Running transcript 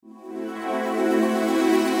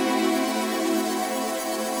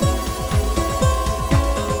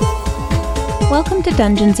Welcome to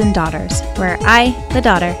Dungeons & Daughters, where I, the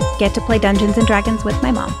daughter, get to play Dungeons & Dragons with my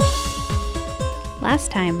mom. Last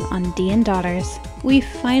time on D & Daughters, we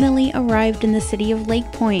finally arrived in the city of Lake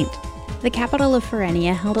Point. The capital of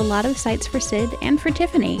Ferenia held a lot of sights for Sid and for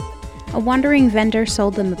Tiffany. A wandering vendor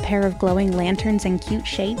sold them a pair of glowing lanterns and cute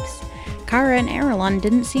shapes. Kara and Arelon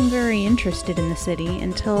didn't seem very interested in the city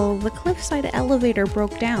until the cliffside elevator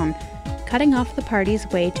broke down, cutting off the party's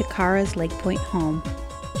way to Kara's Lake Point home.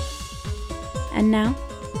 And now,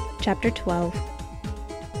 Chapter 12.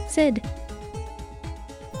 Sid.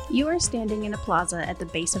 You are standing in a plaza at the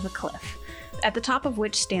base of a cliff, at the top of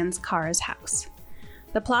which stands Kara's house.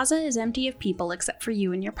 The plaza is empty of people except for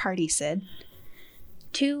you and your party, Sid.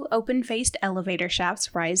 Two open-faced elevator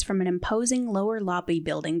shafts rise from an imposing lower lobby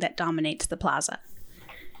building that dominates the plaza.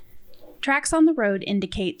 Tracks on the road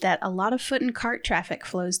indicate that a lot of foot and cart traffic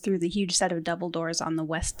flows through the huge set of double doors on the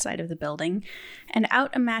west side of the building, and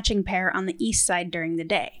out a matching pair on the east side during the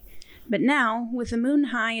day. But now, with the moon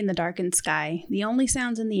high in the darkened sky, the only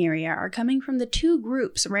sounds in the area are coming from the two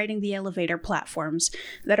groups riding the elevator platforms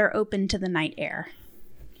that are open to the night air.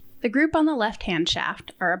 The group on the left-hand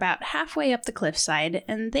shaft are about halfway up the cliffside,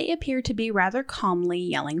 and they appear to be rather calmly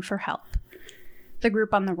yelling for help. The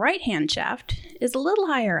group on the right-hand shaft is a little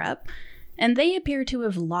higher up, and they appear to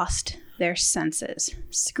have lost their senses,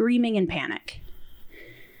 screaming in panic.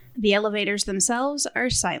 The elevators themselves are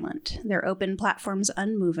silent, their open platforms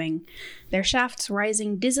unmoving, their shafts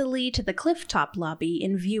rising dizzily to the cliff-top lobby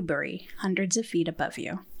in Viewbury, hundreds of feet above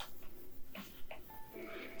you.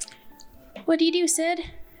 What do you do, Sid?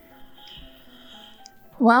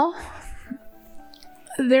 Well,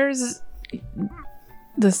 there's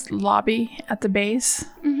this lobby at the base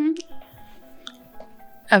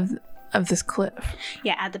of this cliff.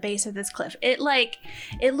 Yeah, at the base of this cliff. It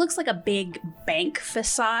looks like a big bank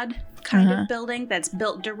facade kind of building that's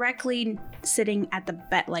built directly sitting at the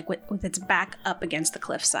with its back up against the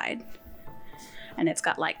cliffside. And it's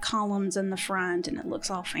got like columns in the front, and it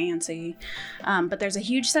looks all fancy. But there's a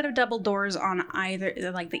huge set of double doors on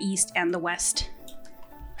either like the east and the west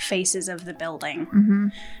faces of the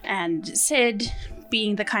building. And Sid,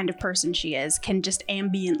 being the kind of person she is, can just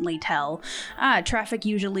ambiently tell traffic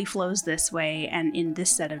usually flows this way and in this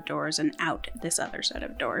set of doors and out this other set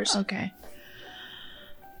of doors. Okay.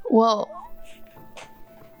 Well,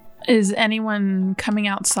 is anyone coming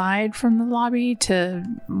outside from the lobby to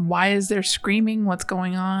why is there screaming? What's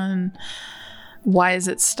going on? Why is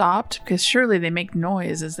it stopped? Because surely they make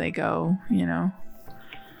noise as they go, you know.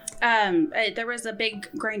 There was a big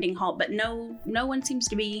grinding halt, but no one seems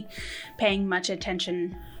to be paying much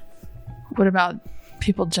attention. What about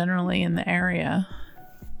people generally in the area?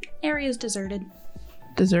 Area's deserted.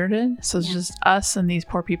 Deserted? So it's just us and these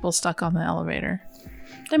poor people stuck on the elevator.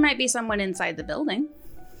 There might be someone inside the building.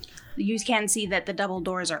 You can see that the double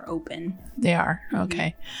doors are open. They are?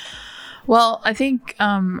 Okay. Well, I think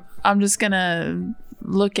I'm just gonna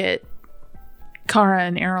look at Kara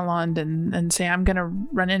and Arelon and say I'm gonna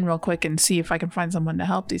run in real quick and see if I can find someone to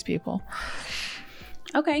help these people.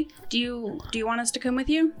 Okay. Do you want us to come with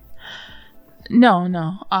you? No.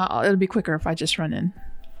 It'll be quicker if I just run in.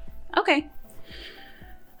 Okay.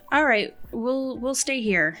 All right. We'll stay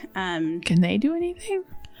here. Can they do anything?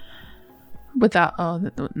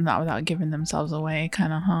 Not without giving themselves away,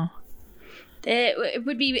 kind of, huh? It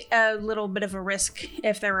would be a little bit of a risk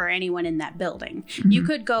if there were anyone in that building. You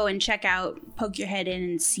could go and check out, poke your head in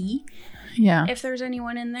and see if there's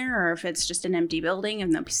anyone in there, or if it's just an empty building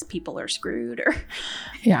and the people are screwed. Or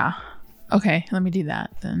Yeah. Okay, let me do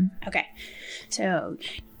that then. Okay. So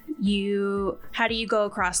how do you go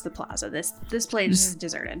across the plaza? This place is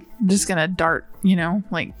deserted. I'm just gonna dart,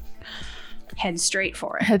 Head straight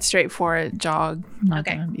for it. Head straight for it, jog. I'm not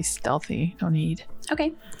gonna be stealthy. Don't need.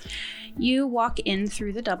 Okay. You walk in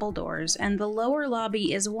through the double doors, and the lower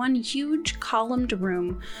lobby is one huge columned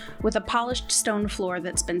room with a polished stone floor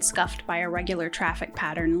that's been scuffed by a regular traffic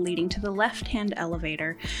pattern leading to the left-hand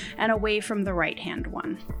elevator and away from the right-hand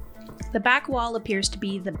one. The back wall appears to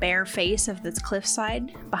be the bare face of this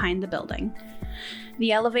cliffside behind the building.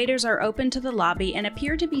 The elevators are open to the lobby and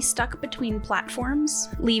appear to be stuck between platforms,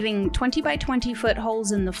 leaving 20 by 20 foot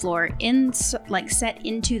holes in the floor set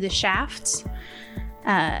into the shafts,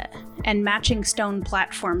 and matching stone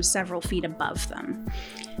platforms several feet above them.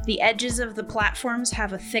 The edges of the platforms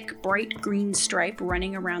have a thick, bright green stripe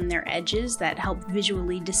running around their edges that help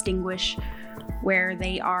visually distinguish where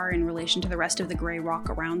they are in relation to the rest of the gray rock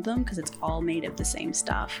around them, because it's all made of the same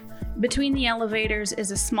stuff. Between the elevators is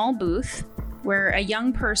a small booth where a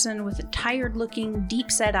young person with tired-looking,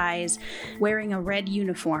 deep-set eyes, wearing a red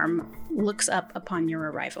uniform, looks up upon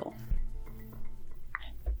your arrival.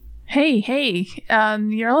 Hey,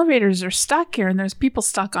 your elevators are stuck here and there's people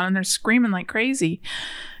stuck on and they're screaming like crazy.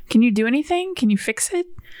 Can you do anything? Can you fix it?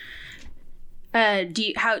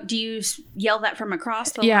 Do you yell that from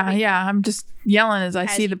across the lobby? lobby? Yeah. I'm just yelling as I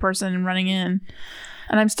see the person running in.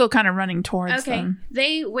 And I'm still kind of running towards them.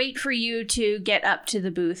 They wait for you to get up to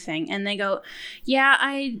the booth thing, and they go, yeah,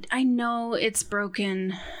 I know it's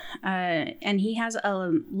broken. And he has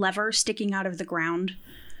a lever sticking out of the ground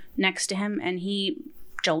next to him, and he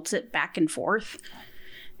jolts it back and forth,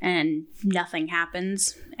 and nothing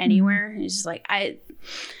happens anywhere. He's just like,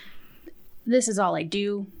 this is all I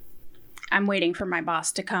do. I'm waiting for my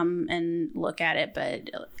boss to come and look at it, but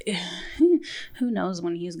who knows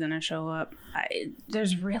when he's going to show up.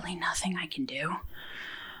 There's really nothing I can do.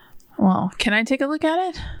 Well, can I take a look at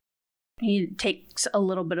it? He takes a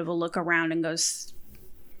little bit of a look around and goes,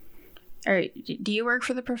 all right, do you work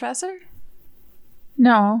for the professor?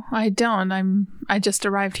 No, I don't. I just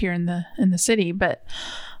arrived here in the city, but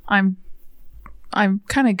I'm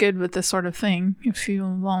kind of good with this sort of thing. If you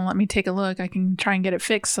won't let me take a look, I can try and get it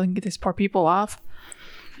fixed so I can get these poor people off.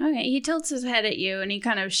 Okay, he tilts his head at you and he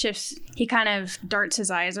kind of darts his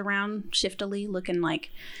eyes around shiftily, looking like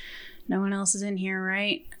no one else is in here,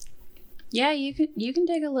 right? Yeah, you can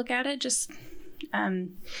take a look at it. Just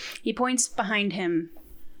he points behind him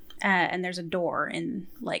and there's a door in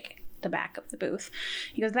like the back of the booth.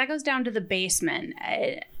 He goes, that goes down to the basement.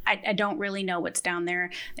 I don't really know what's down there.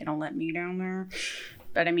 They don't let me down there.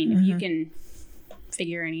 But I mean, if you can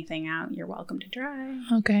figure anything out, you're welcome to try.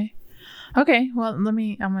 Okay. Well, I'm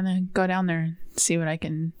going to go down there and see what I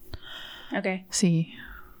can see.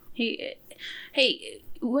 Hey,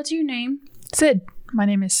 what's your name? Sid. My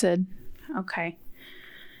name is Sid. Okay.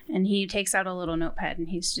 And he takes out a little notepad and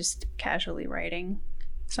he's just casually writing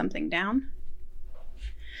something down.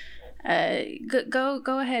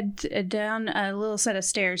 Go ahead, down a little set of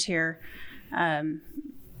stairs here.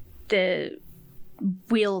 The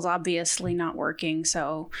wheel's obviously not working,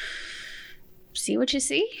 so see what you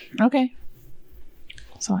see. Okay.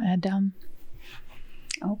 So I head down.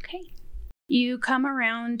 Okay. You come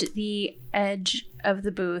around the edge of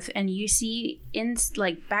the booth and you see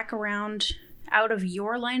back around out of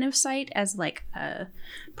your line of sight as like a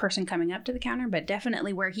person coming up to the counter, but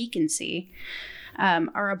definitely where he can see.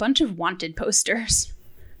 Are a bunch of wanted posters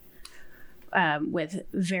with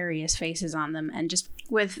various faces on them, and just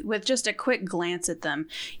with just a quick glance at them,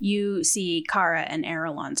 you see Kara and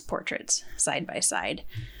Erelon's portraits side by side,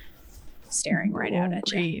 staring right out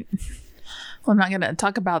at you. Well, I'm not going to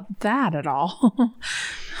talk about that at all.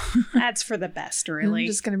 That's for the best, really. I'm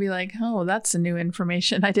just going to be like, oh, that's new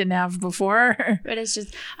information I didn't have before. But it's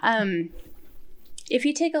just, if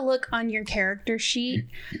you take a look on your character sheet,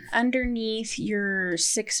 underneath your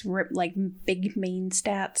 6 big main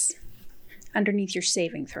stats, underneath your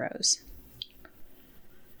saving throws.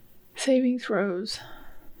 Saving throws.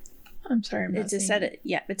 I'm sorry. It's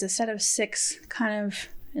a set of 6, kind of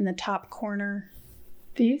in the top corner.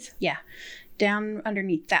 These? Yeah, down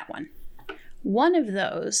underneath that one. One of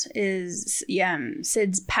those is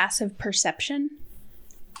Sid's passive perception.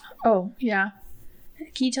 Oh, yeah.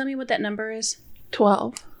 Can you tell me what that number is?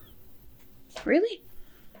 12. Really?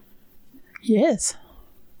 Yes.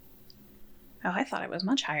 Oh, I thought it was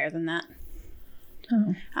much higher than that.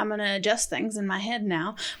 Oh. I'm going to adjust things in my head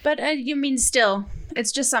now. But you mean still,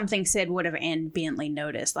 it's just something Sid would have ambiently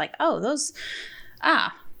noticed. Like, oh, those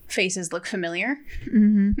faces look familiar.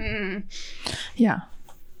 Mm-hmm. Yeah.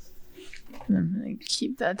 I'm going to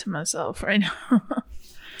keep that to myself right now.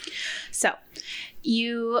 So,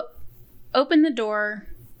 you open the door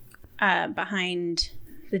behind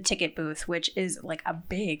the ticket booth, which is like a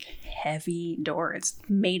big, heavy door. It's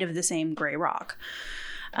made of the same gray rock.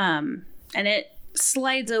 And it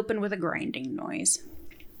slides open with a grinding noise.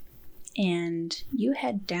 And you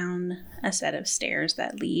head down a set of stairs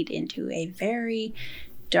that lead into a very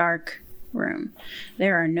dark room.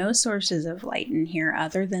 There are no sources of light in here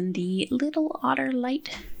other than the little otter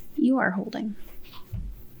light you are holding.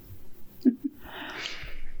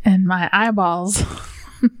 And my eyeballs.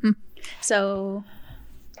 So,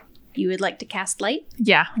 you would like to cast light?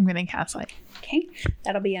 Yeah, I'm going to cast light. Okay,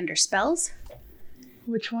 that'll be under spells.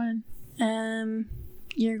 Which one?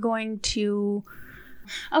 You're going to...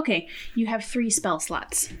 Okay, you have 3 spell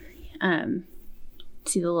slots.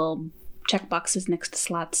 See the little check boxes next to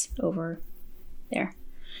slots over there.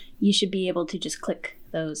 You should be able to just click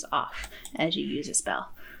those off as you use a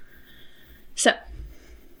spell. So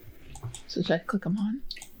should I click them on?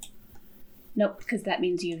 Nope, because that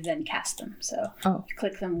means you've then cast them. So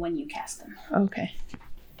click them when you cast them. Okay.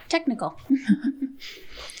 Technical.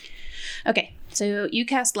 Okay, so you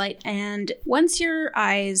cast light, and once your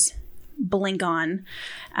eyes blink on,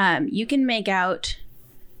 you can make out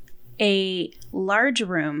a large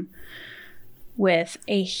room with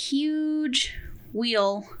a huge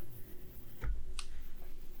wheel,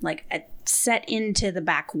 like set into the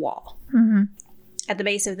back wall. Mm-hmm. At the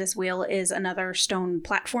base of this wheel is another stone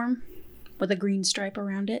platform with a green stripe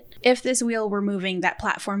around it. If this wheel were moving, that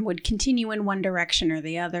platform would continue in one direction or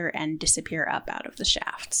the other and disappear up out of the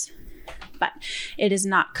shafts. But it is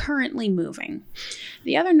not currently moving.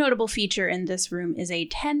 The other notable feature in this room is a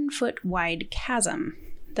 10-foot wide chasm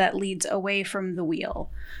that leads away from the wheel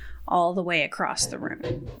all the way across the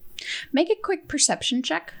room. Make a quick perception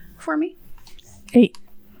check for me. 8.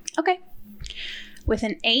 Okay. With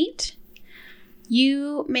an 8,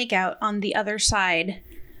 you make out on the other side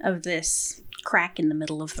of this crack in the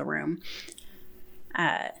middle of the room,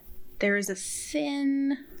 there is a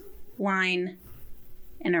thin line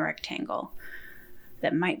in a rectangle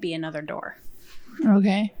that might be another door.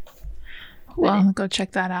 Okay. Well, I'll go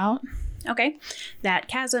check that out. Okay. That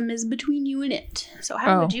chasm is between you and it. So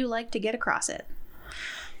how would you like to get across it?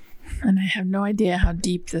 And I have no idea how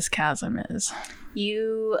deep this chasm is.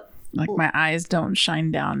 Like, my eyes don't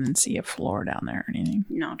shine down and see a floor down there or anything.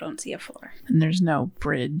 No, don't see a floor. And there's no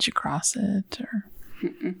bridge across it or...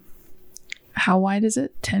 Mm-mm. How wide is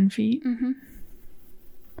it? 10 feet? Mm-hmm.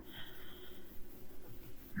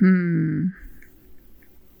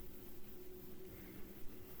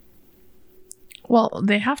 Well,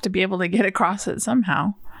 they have to be able to get across it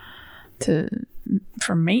somehow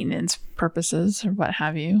for maintenance purposes or what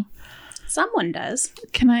have you. Someone does.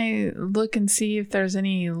 Can I look and see if there's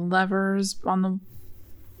any levers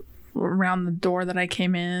around the door that I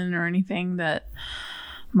came in or anything that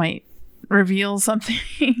might reveal something?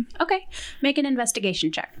 Okay. Make an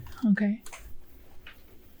investigation check. Okay.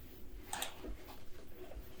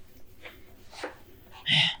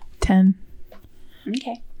 $10.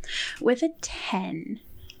 Okay. With a 10,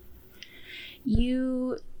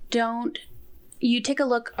 you take a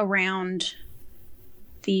look around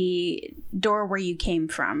the door where you came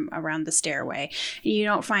from, around the stairway. You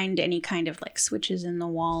don't find any kind of like switches in the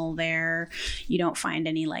wall there. You don't find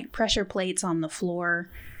any like pressure plates on the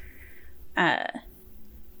floor to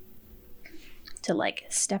like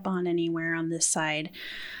step on anywhere on this side.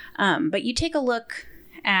 But you take a look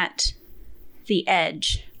at the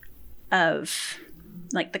edge of,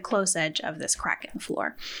 like the close edge of this crack in the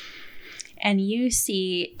floor, and you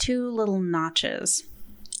see 2 little notches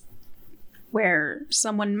where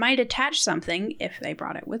someone might attach something if they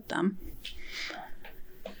brought it with them.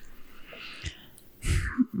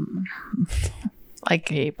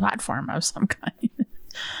 Like a platform of some kind.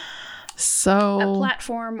 So a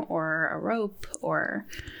platform or a rope or...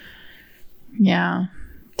 Yeah.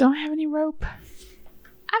 Don't I have any rope?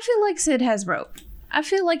 I feel like Sid has rope. I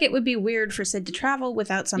feel like it would be weird for Sid to travel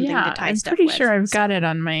without something to tie stuff with. I'm pretty sure I've got it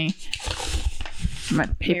on my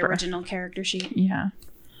paper. Your original character sheet. Yeah.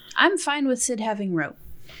 I'm fine with Sid having rope.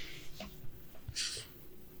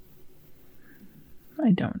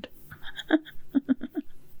 I don't.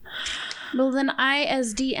 Well, then I,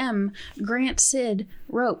 as DM, grant Sid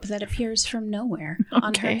rope that appears from nowhere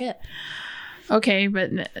on her hip. Okay,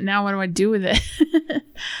 but now what do I do with it?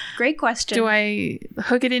 Great question. Do I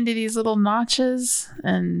hook it into these little notches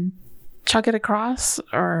and chuck it across?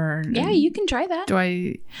 Or yeah, you can try that.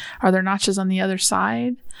 Are there notches on the other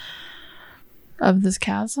side of this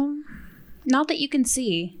chasm? Not that you can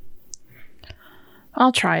see.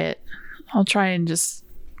 I'll try it. I'll try and just,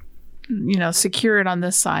 secure it on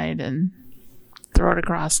this side and throw it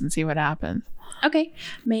across and see what happens. Okay.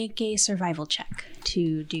 Make a survival check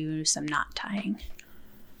to do some knot tying.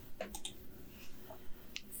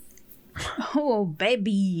 Oh,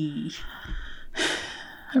 baby.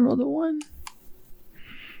 I rolled a 1.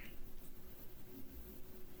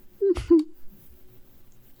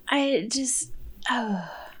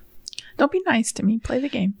 Don't be nice to me. Play the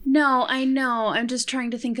game. No, I know. I'm just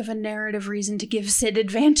trying to think of a narrative reason to give Sid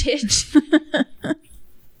advantage.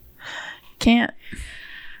 Can't.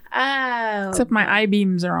 Oh. Except my eye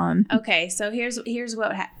beams are on. Okay, so here's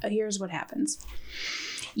what happens.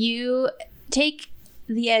 You take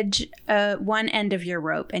the edge, one end of your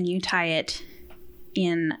rope, and you tie it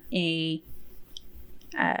in a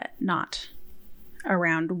knot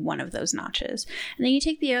around one of those notches, and then you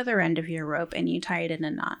take the other end of your rope and you tie it in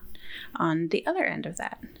a knot on the other end of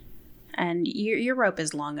that, and your rope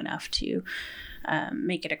is long enough to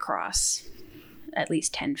make it across at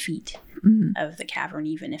least 10 feet of the cavern,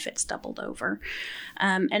 even if it's doubled over.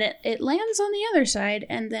 And it lands on the other side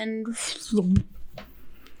and then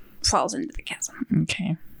falls into the chasm.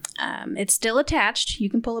 Okay. It's still attached. You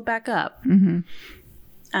can pull it back up. Mm-hmm.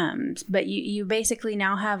 But you basically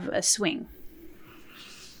now have a swing.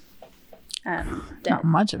 Not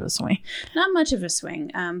much of a swing. Not much of a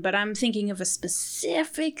swing, but I'm thinking of a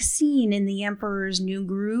specific scene in The Emperor's New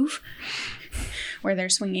Groove where they're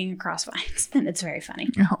swinging across vines, and it's very funny.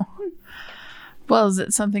 Oh. Well, is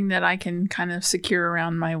it something that I can kind of secure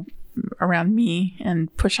around me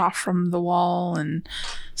and push off from the wall and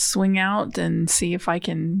swing out and see if I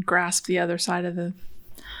can grasp the other side of the...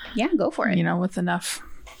 Yeah, go for it. With enough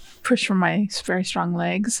push from my very strong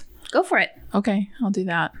legs. Go for it. Okay, I'll do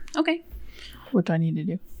that. Okay. What do I need to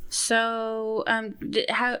do? So,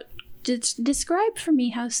 describe for me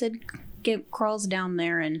how Sid crawls down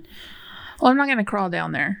there and... Well, I'm not going to crawl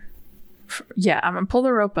down there. Yeah, I'm going to pull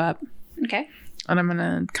the rope up. Okay. And I'm going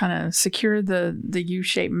to kind of secure the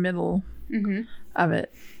U-shaped middle of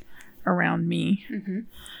it around me. Mm-hmm.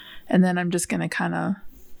 And then I'm just going to kind of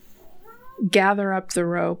gather up the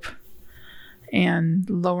rope and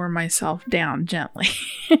lower myself down gently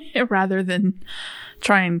rather than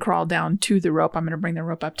try and crawl down to the rope. I'm going to bring the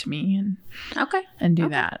rope up to me and do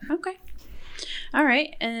that. Okay. All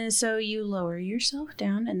right. And so you lower yourself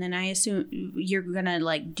down, and then I assume you're going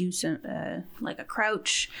to do some like a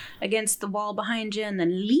crouch against the wall behind you and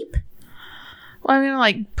then leap. Well, I'm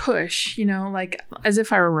going to push, as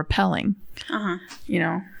if I were rappelling.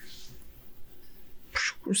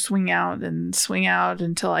 Swing out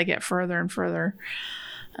until I get further and further.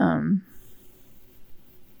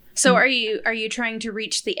 So are you trying to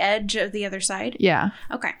reach the edge of the other side? Yeah.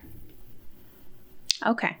 Okay.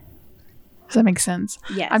 Does that make sense?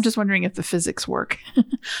 Yes. I'm just wondering if the physics work.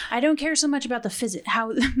 I don't care so much about the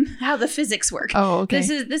how the physics work. Oh, okay.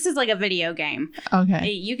 This is like a video game.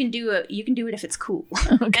 Okay. You can do it if it's cool.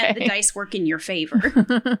 Okay. And the dice work in your favor.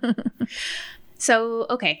 So,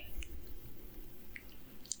 okay.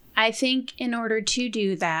 I think in order to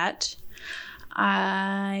do that,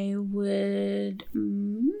 I would...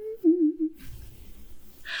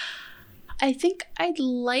 I think I'd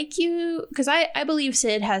like you... Because I believe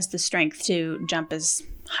Sid has the strength to jump as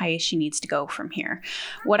high as she needs to go from here.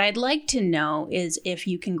 What I'd like to know is if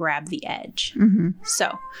you can grab the edge. Mm-hmm.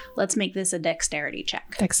 So, let's make this a dexterity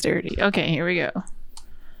check. Dexterity. Okay, here we go.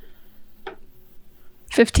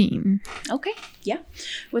 15. Okay, yeah.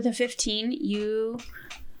 With a 15, you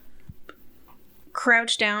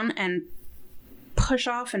crouch down and push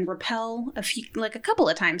off and rappel a couple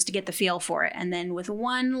of times to get the feel for it. And then with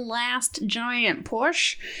one last giant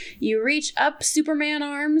push, you reach up Superman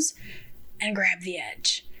arms and grab the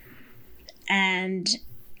edge. And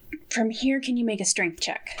from here, can you make a strength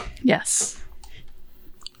check? Yes.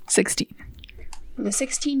 16. With a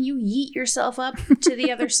 16, you yeet yourself up to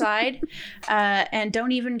the other side and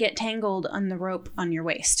don't even get tangled on the rope on your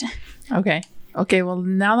waist. Okay, well,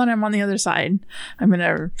 now that I'm on the other side, I'm going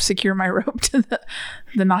to secure my rope to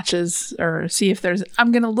the notches or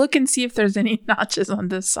I'm going to look and see if there's any notches on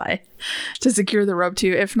this side to secure the rope to.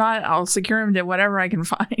 If not, I'll secure them to whatever I can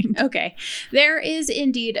find. Okay. There is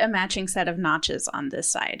indeed a matching set of notches on this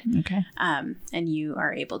side. Okay. And you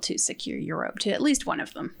are able to secure your rope to at least one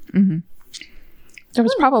of them. Mm-hmm. There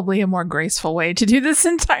was probably a more graceful way to do this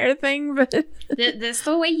entire thing, but... This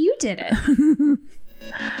the way you did it.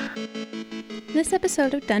 This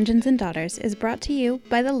episode of Dungeons & Daughters is brought to you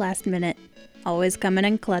by The Last Minute. Always coming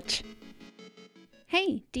in clutch.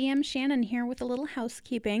 Hey, DM Shannon here with a little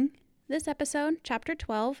housekeeping. This episode, Chapter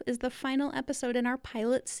 12, is the final episode in our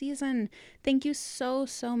pilot season. Thank you so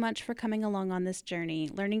much for coming along on this journey,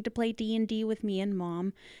 learning to play D&D with me and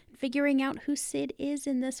Mom, figuring out who Sid is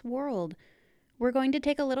in this world. We're going to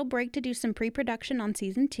take a little break to do some pre-production on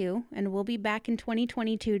Season 2, and we'll be back in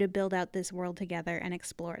 2022 to build out this world together and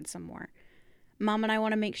explore it some more. Mom and I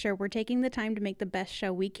want to make sure we're taking the time to make the best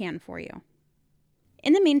show we can for you.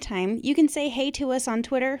 In the meantime, you can say hey to us on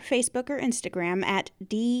Twitter, Facebook, or Instagram at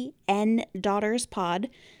DNDaughtersPod.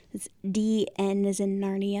 It's DN as in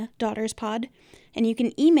Narnia, DaughtersPod. And you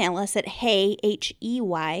can email us at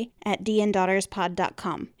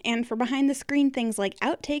hey@dndaughterspod.com. And for behind-the-screen things like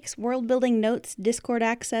outtakes, world-building notes, Discord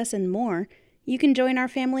access, and more, you can join our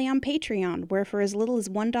family on Patreon, where for as little as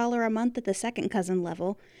 $1 a month at the second cousin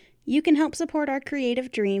level, you can help support our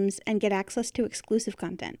creative dreams and get access to exclusive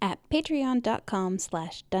content at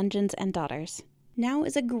patreon.com/dungeonsanddaughters. Now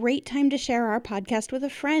is a great time to share our podcast with a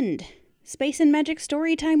friend. Space and Magic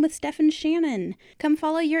Storytime with Steph and Shannon. Come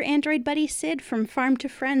follow your android buddy Sid from Farm to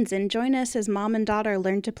Friends and join us as mom and daughter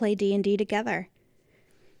learn to play D&D together.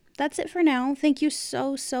 That's it for now. Thank you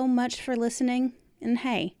so much for listening. And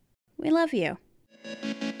hey, we love you.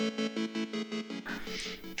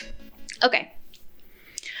 Okay.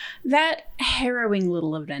 That harrowing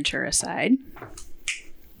little adventure aside,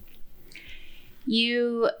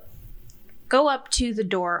 You go up to the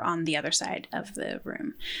door on the other side of the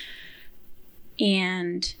room.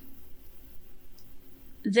 And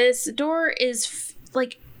this door is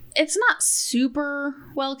it's not super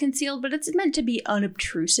well concealed, but it's meant to be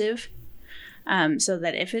unobtrusive. So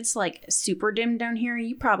that if it's super dim down here,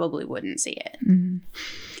 you probably wouldn't see it.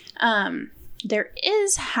 Mm-hmm. There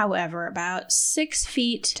is, however, about 6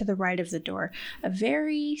 feet to the right of the door, a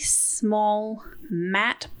very small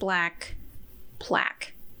matte black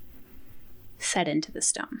plaque set into the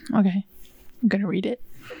stone. Okay. I'm going to read it.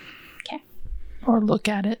 Okay. Or look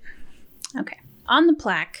at it. Okay. On the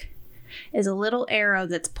plaque is a little arrow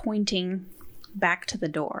that's pointing back to the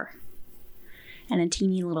door and a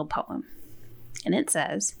teeny little poem. And it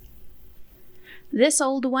says, "This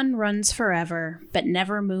old one runs forever, but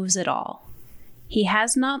never moves at all. He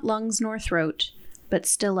has not lungs nor throat, but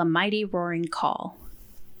still a mighty roaring call.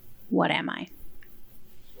 What am I?"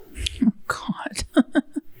 Oh, God.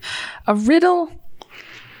 A riddle?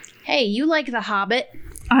 Hey, you like The Hobbit?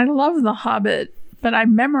 I love The Hobbit, but I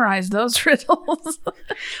memorized those riddles.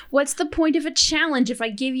 What's the point of a challenge if I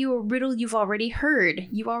give you a riddle you've already heard?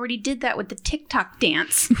 You already did that with the TikTok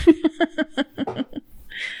dance.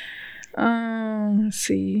 Let's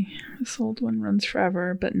see. This old one runs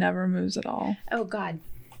forever, but never moves at all. Oh, God.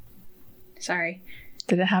 Sorry.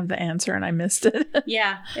 Did it have the answer and I missed it?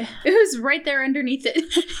 Yeah. It was right there underneath it.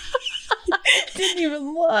 Didn't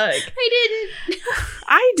even look.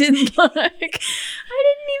 I didn't look. I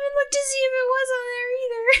didn't even look to see if it was on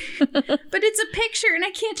there either. But it's a picture and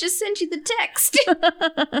I can't just send you the text.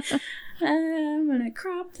 I'm going to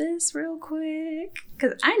crop this real quick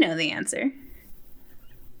because I know the answer.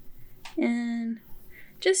 And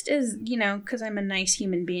just as, because I'm a nice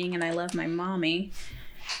human being and I love my mommy,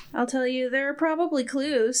 I'll tell you there are probably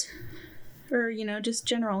clues or, just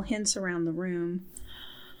general hints around the room.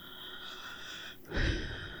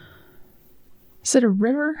 Is it a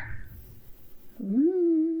river?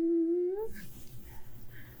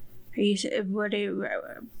 Is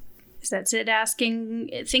that Sid thinking?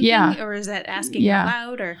 Yeah. Or is that asking out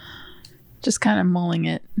loud? Or just kind of mulling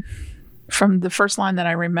it from the first line that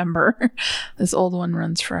I remember. This old one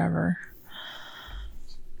runs forever.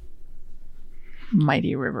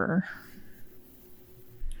 Mighty river.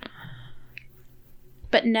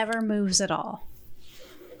 But never moves at all.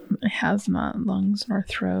 It has not lungs nor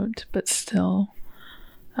throat, but still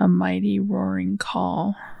a mighty roaring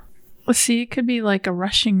call. Let's see, it could be like a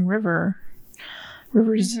rushing river.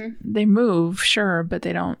 Rivers, They move, sure, but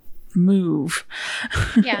they don't move.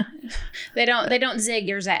 Yeah. They don't zig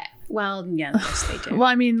or zag. Well, yeah, yes, they do. Well,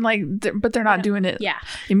 I mean, but they're not doing it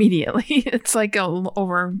immediately. It's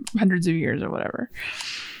over hundreds of years or whatever.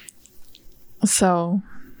 So,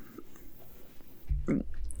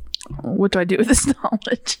 what do I do with this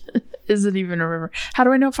knowledge? Is it even a river? How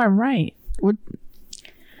do I know if I'm right?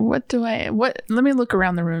 Let me look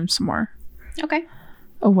around the room some more. Okay.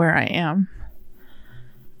 Of where I am.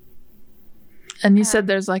 And you said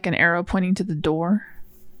there's an arrow pointing to the door.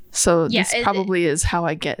 So this probably is how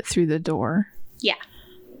I get through the door. Yeah.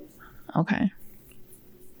 Okay.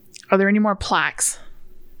 Are there any more plaques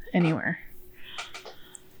anywhere?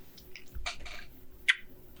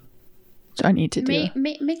 Do I need to do?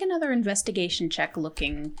 Make another investigation check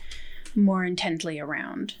looking more intently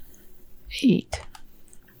around. 8.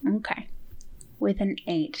 Okay. With an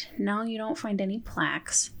 8. No, you don't find any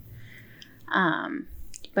plaques.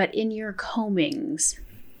 But in your combings,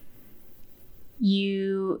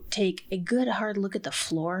 you take a good hard look at the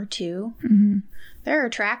floor, too. Mm-hmm. There are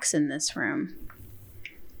tracks in this room.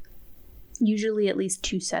 Usually at least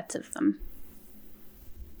 2 sets of them.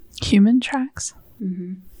 Human tracks?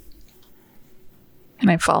 Mm-hmm. Can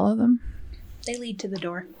I follow them? They lead to the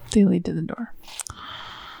door. They lead to the door.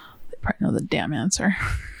 They probably know the damn answer.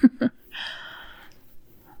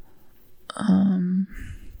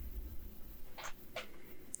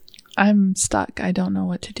 I'm stuck. I don't know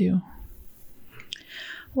what to do.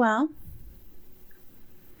 Well,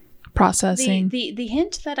 processing. The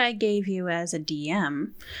hint that I gave you as a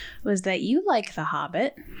DM was that you like The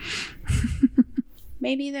Hobbit.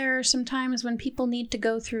 Maybe there are some times when people need to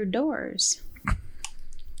go through doors.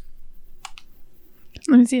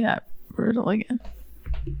 Let me see that riddle again.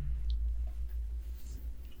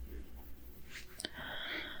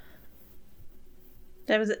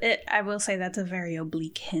 That was it. I will say that's a very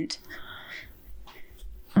oblique hint.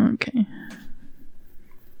 Okay.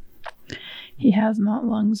 He has not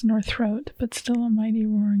lungs nor throat, but still a mighty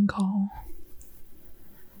roaring call.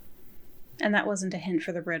 And that wasn't a hint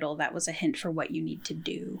for the riddle. That was a hint for what you need to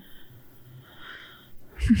do.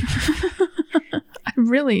 I'm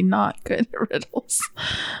really not good at riddles.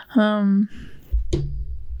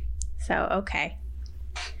 So, okay.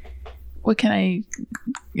 What can I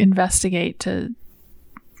investigate to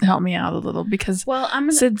help me out a little? Because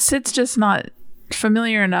Sid's just not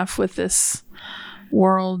familiar enough with this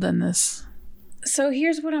world and this. So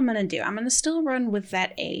here's what I'm going to do. I'm going to still run with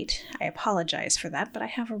that 8. I apologize for that, but I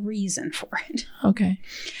have a reason for it. Okay.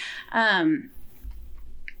 The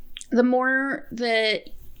more that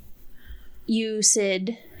you,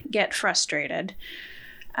 Sid, get frustrated,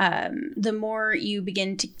 the more you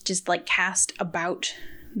begin to just like cast about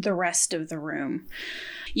the rest of the room.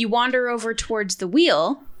 You wander over towards the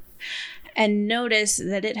wheel and notice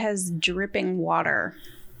that it has dripping water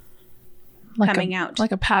coming out.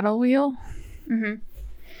 Like a paddle wheel? Mm-hmm.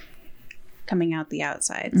 Coming out the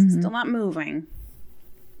outside. Mm-hmm. Still not moving.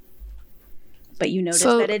 But you notice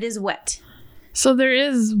that it is wet. So there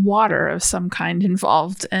is water of some kind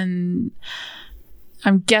involved, and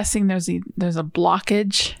I'm guessing there's a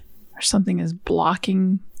blockage or something is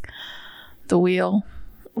blocking the wheel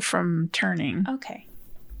from turning. Okay.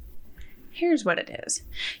 Here's what it is.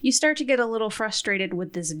 You start to get a little frustrated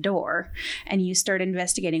with this door, and you start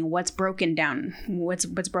investigating what's broken down, what's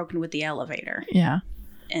broken with the elevator. Yeah.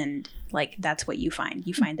 And like that's what you find.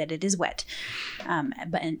 You find that it is wet,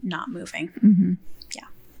 but not moving. Mm-hmm. Yeah.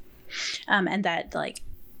 And that, like,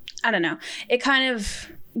 I don't know. It kind of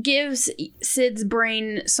gives Sid's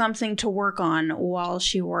brain something to work on while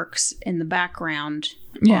she works in the background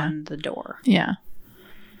on the door. Yeah.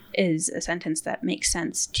 Is a sentence that makes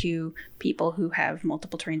sense to people who have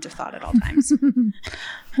multiple trains of thought at all times.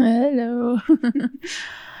 Hello.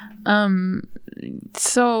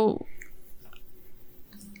 So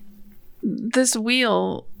this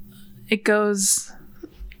wheel, it goes,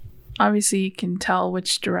 obviously you can tell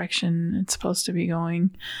which direction it's supposed to be going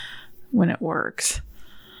when it works.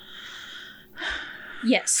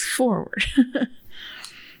 Yes. Forward.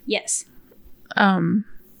 Yes.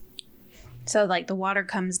 So, like, the water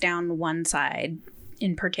comes down one side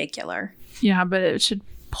in particular. Yeah, but it should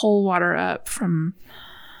pull water up from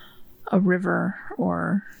a river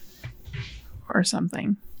or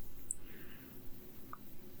something.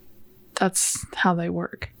 That's how they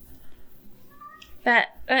work.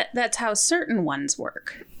 That's how certain ones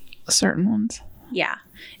work. Certain ones. Yeah.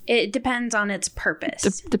 It depends on its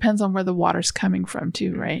purpose. Depends on where the water's coming from,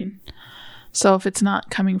 too, right? Mm-hmm. So if it's not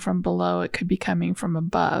coming from below, it could be coming from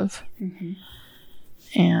above. Mm-hmm.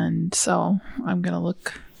 And so I'm going to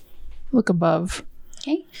look above.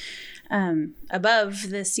 Okay. Above,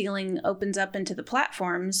 the ceiling opens up into the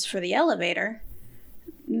platforms for the elevator.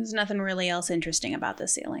 There's nothing really else interesting about the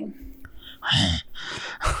ceiling.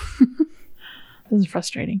 This is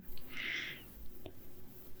frustrating.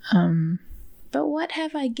 But what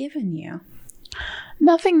have I given you?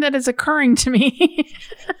 Nothing that is occurring to me.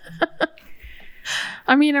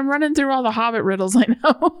 I mean, I'm running through all the Hobbit riddles I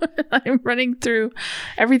know. I'm running through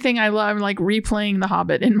everything I love. I'm like replaying the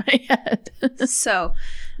Hobbit in my head. So,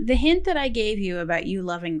 the hint that I gave you about you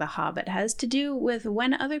loving the Hobbit has to do with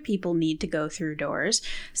when other people need to go through doors.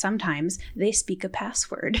 Sometimes they speak a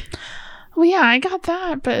password. Well, yeah, I got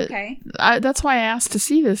that, but okay. That's why I asked to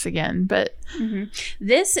see this again. But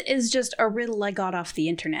this is just a riddle I got off the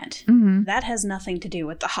internet. Mm-hmm. That has nothing to do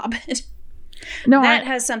with the Hobbit. No, that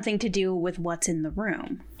has something to do with what's in the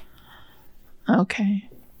room. Okay.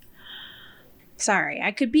 Sorry,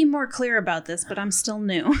 I could be more clear about this, but I'm still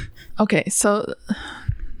new. Okay, so...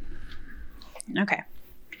 Okay.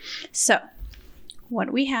 So,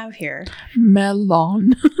 what we have here...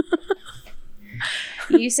 Melon.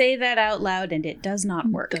 You say that out loud and it does not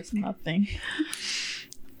work. It does nothing.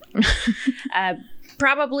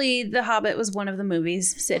 Probably The Hobbit was one of the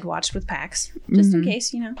movies Sid watched with Pax. Just in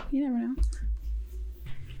case, you never know.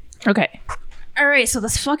 Okay. All right, so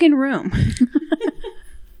this fucking room.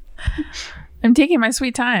 I'm taking my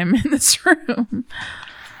sweet time in this room.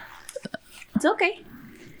 It's okay.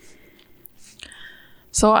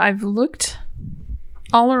 So I've looked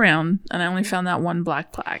all around and I only found that one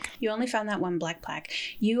black plaque. You only found that one black plaque.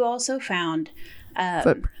 You also found...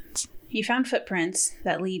 footprints. You found footprints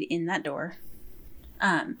that lead in that door.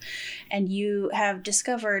 And you have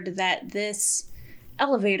discovered that this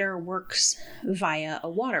elevator works via a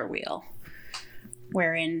water wheel,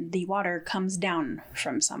 wherein the water comes down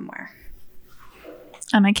from somewhere.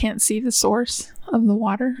 And I can't see the source of the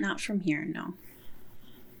water? Not from here, no.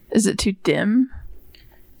 Is it too dim?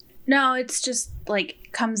 No, it's just like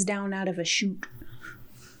comes down out of a chute.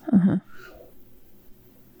 Uh-huh.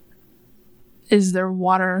 Is there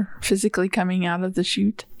water physically coming out of the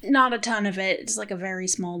chute? Not a ton of it. It's like a very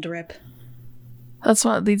small drip. That's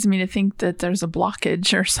what leads me to think that there's a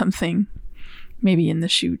blockage or something. Maybe in the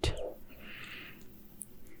chute.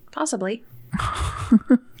 Possibly.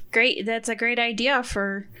 Great. That's a great idea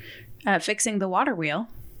for fixing the water wheel.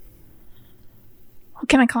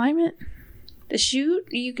 Can I climb it? The chute?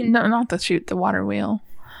 You can... No, not the chute, the water wheel.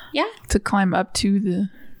 Yeah. To climb up to the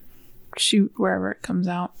chute wherever it comes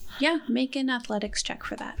out. Yeah, make an athletics check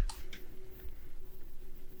for that.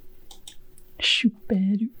 Shoot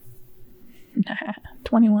bed.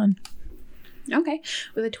 21. Okay.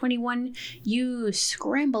 With a 21, you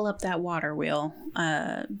scramble up that water wheel.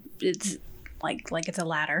 It's like it's a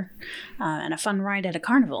ladder and a fun ride at a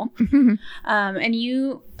carnival. And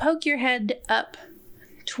you poke your head up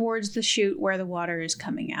towards the chute where the water is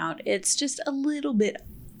coming out. It's just a little bit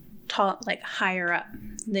tall, like higher up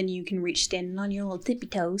than you can reach standing on your little tippy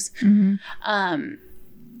toes.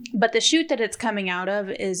 But the chute that it's coming out of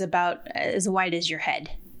is about as wide as your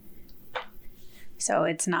head. So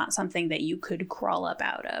it's not something that you could crawl up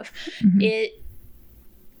out of.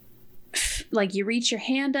 Like you reach your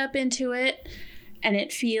hand up into it and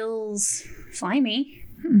it feels slimy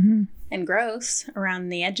and gross around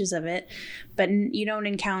the edges of it, but you don't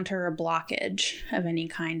encounter a blockage of any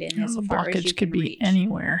kind in as far as you blockage could be reach.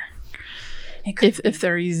 Anywhere. If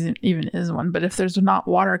there even is one, but if there's not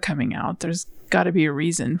water coming out, there's got to be a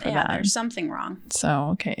reason for that. There's something wrong. So,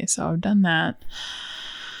 okay, so I've done that.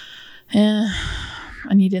 And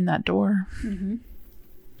I need in that door.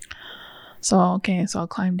 So, okay, so I'll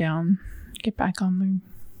climb down, get back on the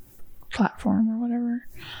platform or whatever.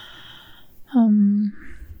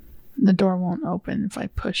 The door won't open if I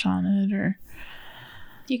push on it, or...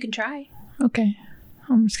 You can try. Okay.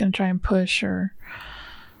 I'm just going to try and push, or,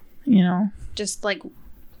 Just like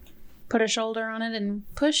put a shoulder on it and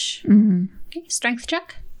push. Okay, strength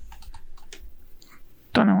check.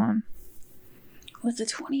 21. With the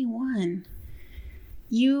 21,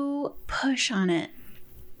 you push on it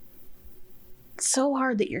so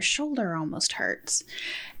hard that your shoulder almost hurts.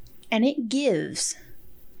 And it gives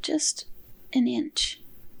just an inch.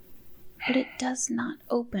 But it does not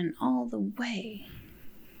open all the way.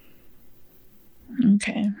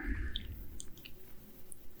 Okay.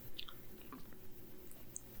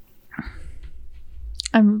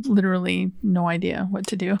 I'm literally no idea what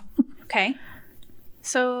to do. Okay.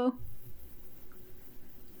 So,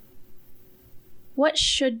 what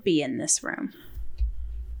should be in this room?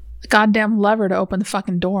 A goddamn lever to open the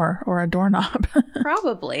fucking door, or a doorknob.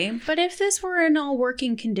 Probably. But if this were in all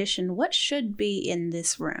working condition, what should be in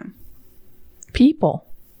this room? People.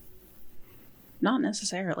 Not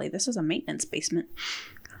necessarily. This is a maintenance basement.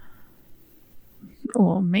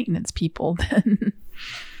 Well, maintenance people, then.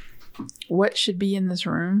 What should be in this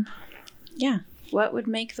room? Yeah. What would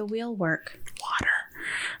make the wheel work?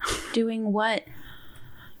 Water. Doing what?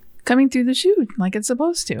 Coming through the chute like it's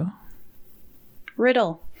supposed to.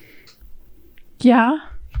 Riddle. Yeah.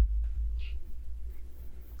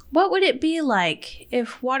 What would it be like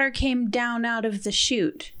if water came down out of the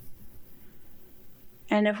chute?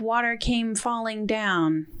 And if water came falling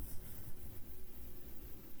down?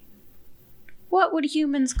 What would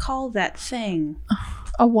humans call that thing?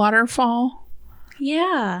 A waterfall?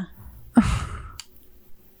 Yeah.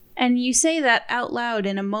 And you say that out loud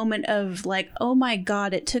in a moment of like, oh my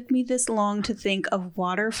God, it took me this long to think of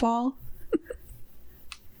waterfall.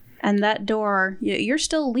 And that door you're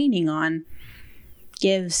still leaning on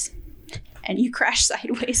gives, and you crash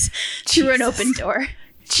sideways through an open door.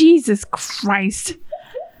 Jesus Christ.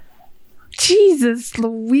 Jesus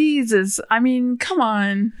Louises. I mean, come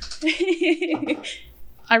on.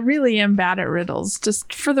 I really am bad at riddles.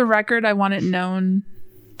 Just for the record, I want it known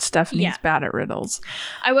Stephanie's bad at riddles.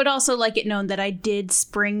 I would also like it known that I did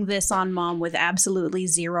spring this on Mom with absolutely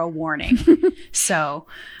zero warning. So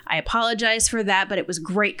I apologize for that, but it was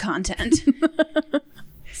great content.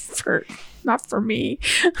 Not for me.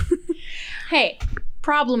 Hey,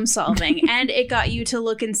 problem solving. And it got you to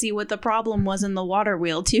look and see what the problem was in the water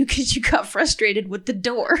wheel too, because you got frustrated with the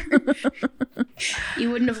door. You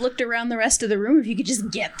wouldn't have looked around the rest of the room if you could just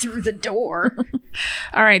get through the door.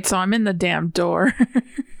 All right, so I'm in the damn door.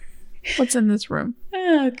 What's in this room?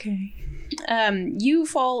 Okay. You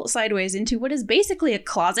fall sideways into what is basically a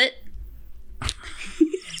closet.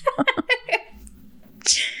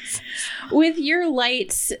 With your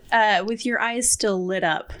lights, with your eyes still lit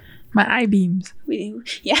up. My eye beams.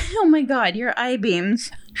 Yeah, oh my God, your eye beams.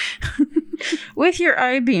 With your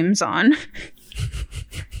eye beams on.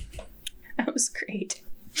 That was great.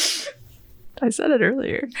 I said it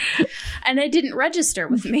earlier. And it didn't register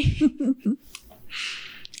with me.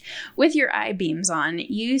 With your eye beams on,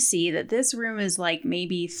 you see that this room is like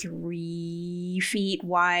maybe 3 feet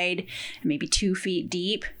wide, maybe 2 feet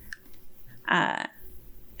deep,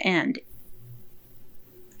 and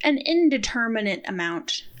an indeterminate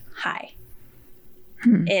amount high.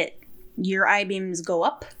 Your eye beams go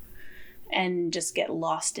up and just get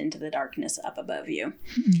lost into the darkness up above you.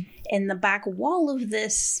 In the back wall of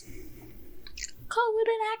this, call it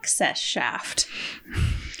an access shaft,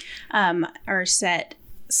 are set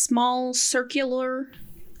small circular,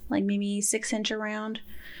 like maybe 6-inch around,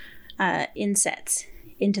 insets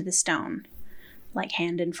into the stone, like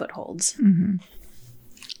hand and footholds.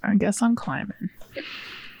 I guess I'm climbing.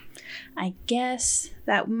 I guess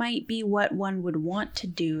that might be what one would want to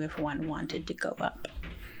do if one wanted to go up.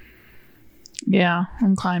 Yeah,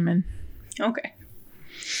 I'm climbing. Okay.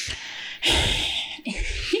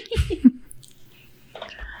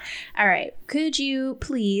 All right. Could you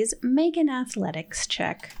please make an athletics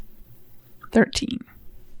check? 13.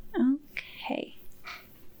 Okay.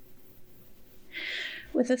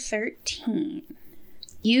 With a 13,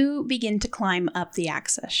 you begin to climb up the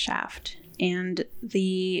access shaft, and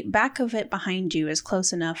the back of it behind you is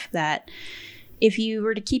close enough that if you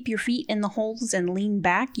were to keep your feet in the holes and lean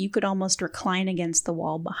back, you could almost recline against the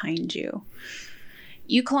wall behind you.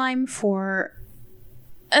 You climb for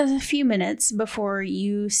a few minutes before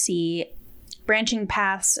you see branching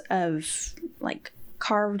paths of like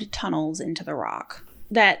carved tunnels into the rock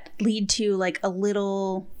that lead to like a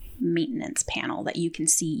little maintenance panel that you can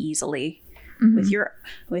see easily with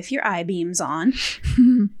your eye beams on.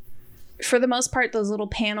 For the most part, those little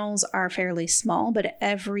panels are fairly small, but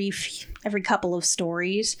every couple of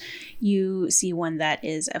stories, you see one that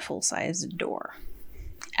is a full-size door.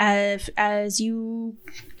 As you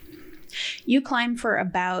climb for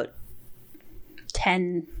about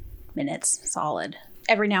 10 minutes solid,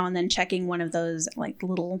 every now and then checking one of those like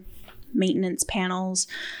little maintenance panels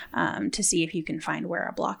to see if you can find where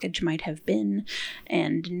a blockage might have been,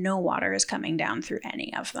 and no water is coming down through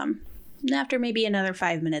any of them. And after maybe another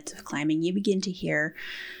 5 minutes of climbing, you begin to hear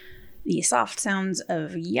the soft sounds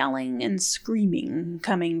of yelling and screaming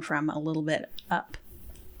coming from a little bit up,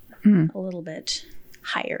 a little bit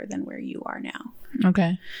higher than where you are now.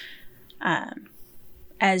 Okay.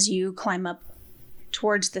 As you climb up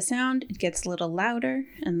towards the sound, it gets a little louder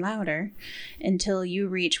and louder until you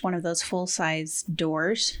reach one of those full-size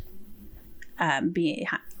doors,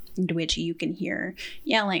 behind which you can hear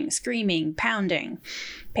yelling, screaming, pounding,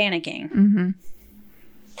 panicking.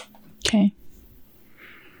 Okay.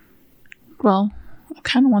 Well, I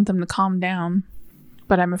kind of want them to calm down,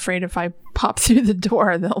 but I'm afraid if I pop through the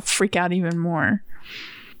door, they'll freak out even more.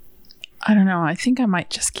 I don't know. I think I might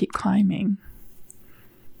just keep climbing.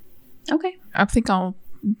 Okay. I think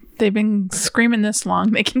they've been screaming this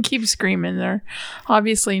long. They can keep screaming. They're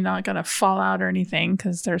obviously not going to fall out or anything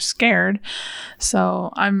because they're scared.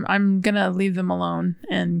 So I'm going to leave them alone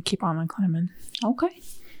and keep on climbing. Okay.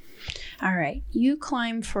 All right. You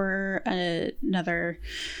climb for another...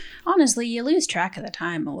 Honestly, you lose track of the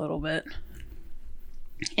time a little bit.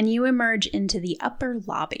 And you emerge into the upper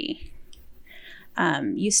lobby.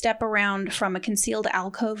 You step around from a concealed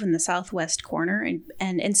alcove in the southwest corner,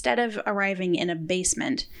 and instead of arriving in a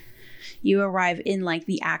basement, you arrive in like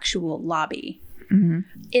the actual lobby.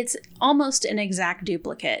 It's almost an exact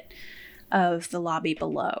duplicate of the lobby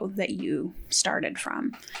below that you started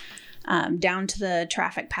from, down to the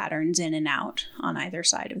traffic patterns in and out on either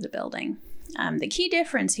side of the building. The key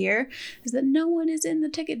difference here is that no one is in the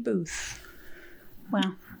ticket booth.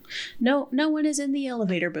 Well, no one is in the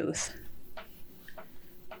elevator booth.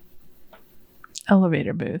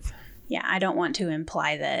 Elevator booth. Yeah, I don't want to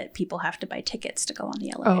imply that people have to buy tickets to go on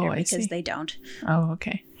the elevator because they don't. Oh,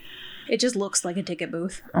 okay. It just looks like a ticket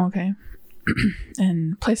booth. Okay.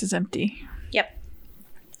 And place is empty. Yep.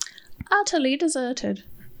 Utterly deserted.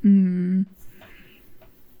 Oh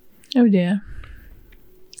dear.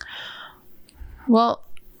 Well,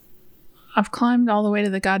 I've climbed all the way to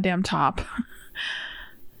the goddamn top.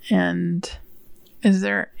 And is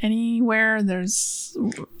there anywhere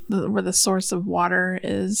where the source of water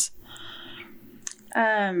is?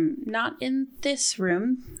 Not in this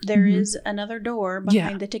room. There is another door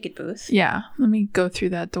behind the ticket booth. Yeah, let me go through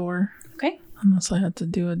that door. Okay. Unless I have to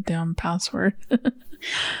do a damn password.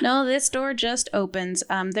 No, this door just opens.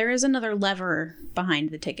 There is another lever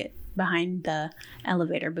behind the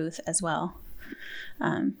elevator booth as well.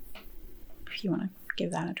 If you want to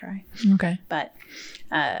give that a try. Okay. But,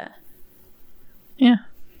 yeah.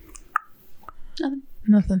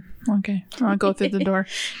 Nothing. Okay. I'll go through the door.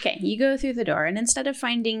 Okay, you go through the door, and instead of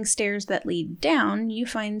finding stairs that lead down, you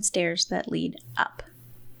find stairs that lead up.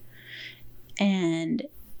 And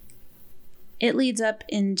it leads up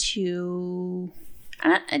into...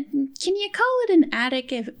 can you call it an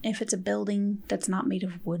attic if it's a building that's not made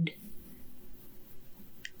of wood?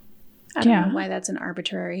 I don't know why that's an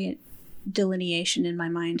arbitrary delineation in my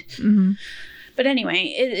mind. But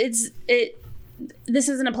anyway, this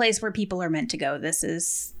isn't a place where people are meant to go. This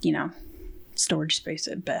is, storage space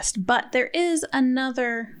at best. But there is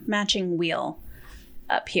another matching wheel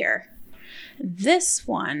up here. This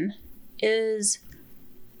one is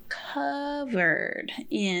covered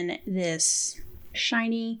in this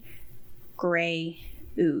shiny gray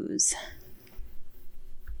ooze.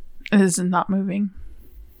 Is it not moving?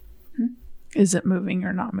 Is it moving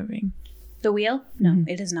or not moving? The wheel? No,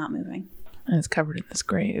 it is not moving. And it's covered in this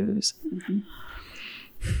gray ooze.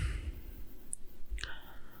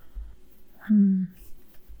 And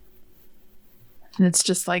it's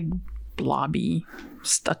just like blobby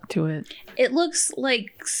stuck to it. It looks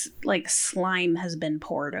like slime has been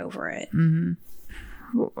poured over it.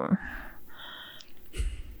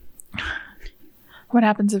 What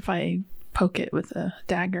happens if I poke it with a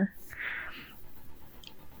dagger?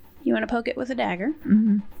 You want to poke it with a dagger?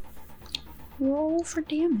 Roll for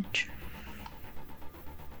damage.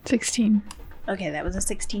 16. Okay, that was a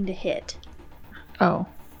 16 to hit. Oh.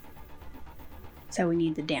 So we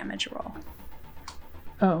need the damage roll.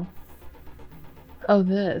 Oh. Oh,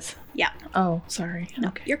 this. Yeah. Oh, sorry.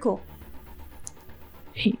 Okay, you're cool.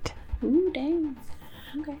 8. Ooh, dang.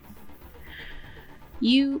 Okay.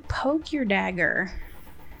 You poke your dagger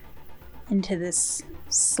into this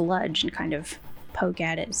sludge and kind of poke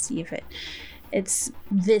at it to see if it's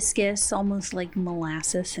viscous, almost like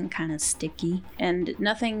molasses, and kind of sticky. And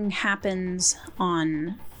nothing happens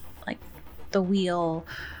on like the wheel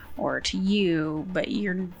or to you, but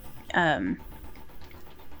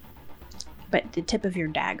but the tip of your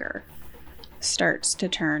dagger starts to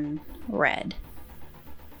turn red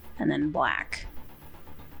and then black.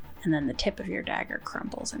 And then the tip of your dagger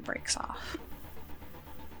crumbles and breaks off.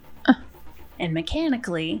 And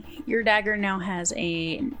mechanically, your dagger now has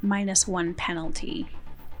a -1 penalty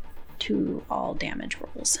to all damage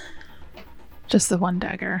rolls. Just the one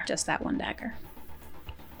dagger. Just that one dagger.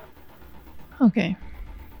 Okay.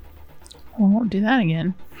 Well, I won't do that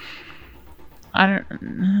again.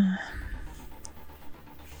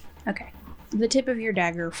 Okay. The tip of your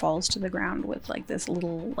dagger falls to the ground with like this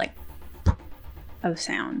little of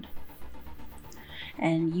sound.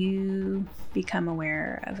 And you become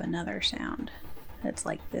aware of another sound that's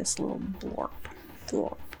like this little blorp,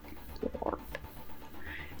 blorp, blorp.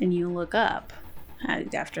 And you look up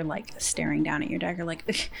after like staring down at your dagger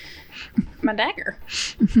like, my dagger.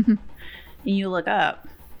 And you look up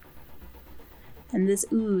and this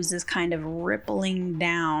ooze is kind of rippling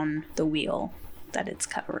down the wheel that it's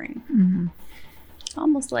covering.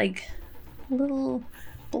 Almost like little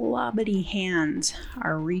blobbity hands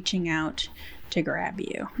are reaching out to grab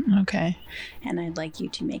you. Okay. And I'd like you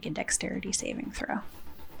to make a dexterity saving throw.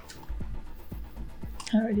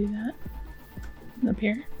 How do I do that? Up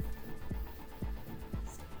here?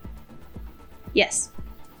 Yes.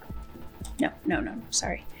 No,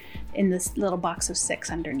 sorry. In this little box of 6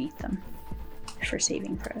 underneath them for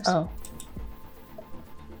saving throws. Oh.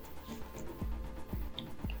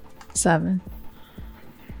 7.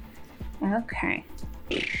 Okay.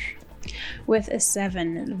 With a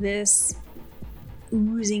 7, this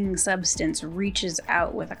oozing substance reaches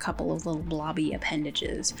out with a couple of little blobby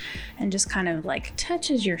appendages and just kind of like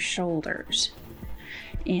touches your shoulders.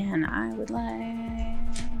 And I would like...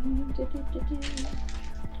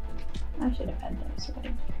 I should have had those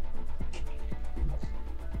ready.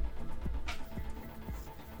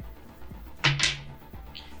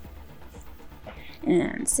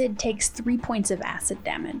 And Sid takes 3 points of acid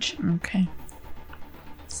damage. Okay.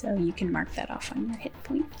 So you can mark that off on your hit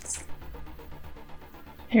points.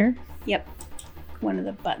 Here? Yep. One of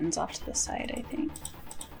the buttons off to the side, I think.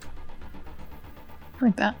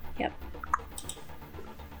 Like that? Yep.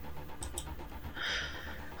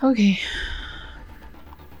 Okay.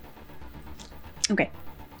 Okay.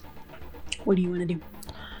 What do you want to do?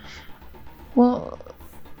 Well,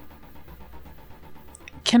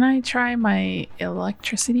 can I try my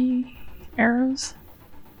electricity arrows?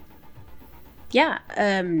 Yeah.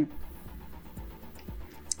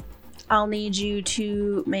 I'll need you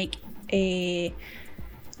to make a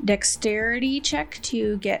dexterity check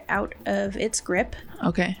to get out of its grip.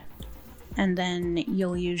 Okay. And then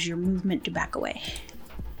you'll use your movement to back away.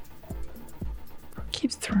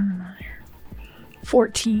 Keeps throwing them on here.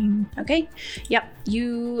 14. Okay. Yep.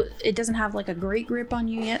 It doesn't have like a great grip on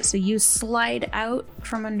you yet, so you slide out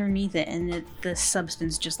from underneath it, and the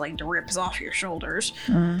substance just like rips off your shoulders.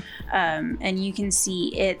 And you can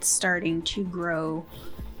see it starting to grow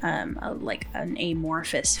like an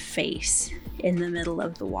amorphous face in the middle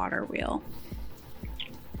of the water wheel.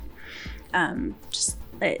 Just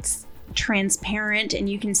it's transparent, and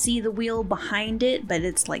you can see the wheel behind it, but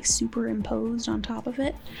it's like superimposed on top of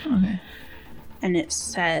it. Okay. And it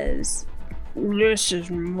says, "This is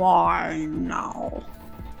mine now."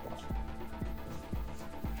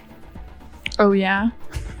 Oh, yeah?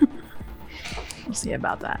 We'll see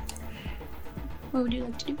about that. What would you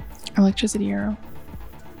like to do? Electricity arrow.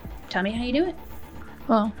 Tell me how you do it.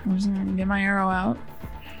 Well, I'm just going to get my arrow out.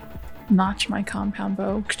 Notch my compound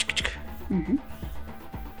bow. Mm-hmm.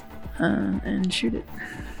 And shoot it.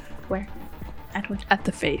 Where? At what? At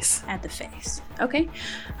the face. At the face. Okay.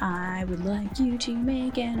 I would like you to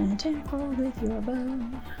make an attack roll with your bow.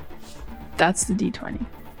 That's the D20.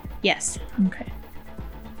 Yes. Okay.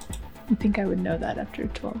 I think I would know that after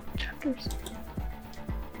 12 chapters.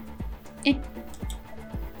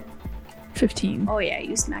 15. Oh yeah,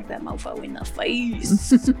 you smack that mofo in the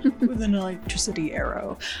face with an electricity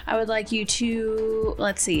arrow. I would like you to,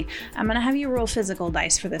 let's see, I'm gonna have you roll physical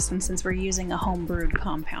dice for this one since we're using a homebrewed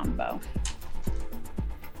compound bow.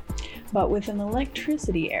 But with an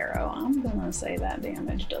electricity arrow, I'm gonna say that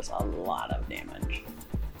damage does a lot of damage.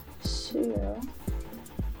 So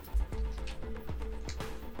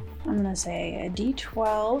I'm gonna say a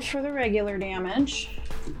D12 for the regular damage.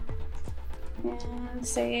 And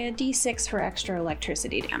say a D6 for extra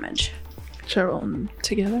electricity damage. Should I roll them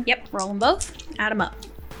together? Yep, roll them both, add them up.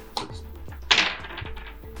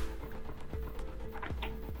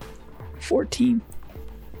 14.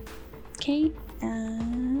 Okay,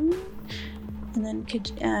 and then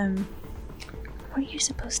what are you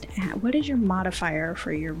supposed to add? What is your modifier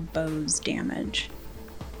for your bow's damage?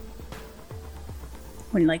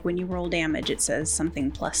 When you roll damage, it says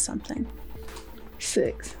something plus something.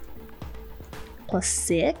 6. Plus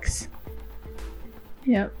 6?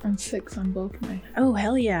 Yep, I'm 6 on both my. Oh,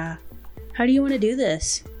 hell yeah. How do you want to do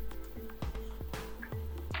this?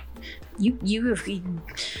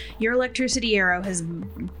 Your electricity arrow has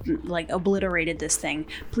like obliterated this thing.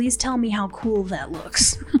 Please tell me how cool that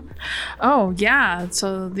looks. Oh, yeah.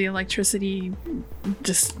 So the electricity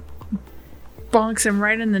just bonks him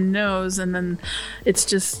right in the nose, and then it's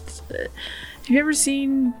just. Have you ever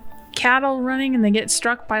seen cattle running and they get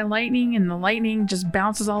struck by lightning and the lightning just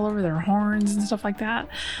bounces all over their horns and stuff like that?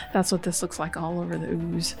 That's what this looks like all over the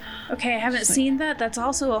ooze. Okay, I haven't seen that. That's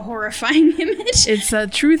also a horrifying image. It's a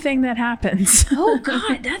true thing that happens. Oh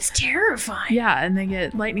god, that's terrifying. Yeah, and they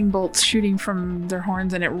get lightning bolts shooting from their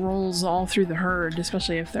horns and it rolls all through the herd,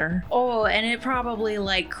 especially if they're... Oh, and it probably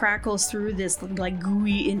like crackles through this like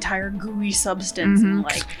entire gooey substance, and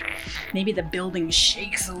like maybe the building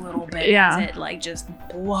shakes a little bit as it like just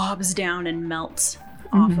blobs down and melts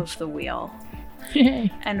off of the wheel. Yay.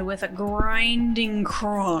 And with a grinding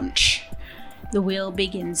crunch, the wheel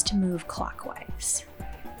begins to move clockwise.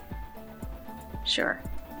 Sure,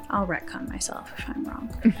 I'll retcon myself if I'm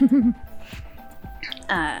wrong.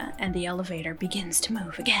 And the elevator begins to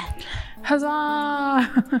move again.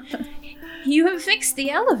 Huzzah! You have fixed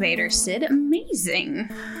the elevator, Sid. Amazing.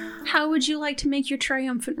 How would you like to make your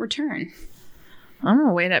triumphant return? I'm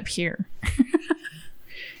gonna wait up here.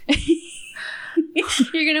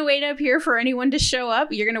 You're gonna wait up here for anyone to show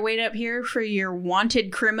up? You're gonna wait up here for your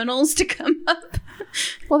wanted criminals to come up?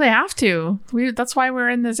 Well, they have to. That's why we're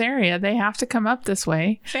in this area. They have to come up this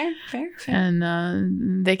way. Fair.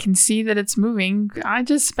 And they can see that it's moving. I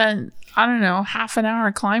just spent, I don't know, half an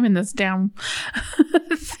hour climbing this damn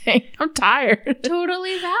thing. I'm tired.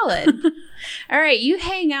 Totally valid. All right, you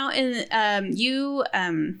hang out and you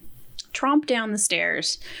tromp down the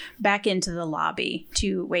stairs back into the lobby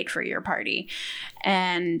to wait for your party.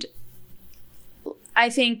 And I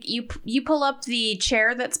think you pull up the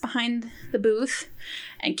chair that's behind the booth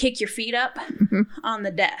and kick your feet up on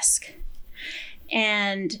the desk.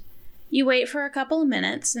 And you wait for a couple of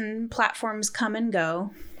minutes and platforms come and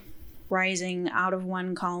go, rising out of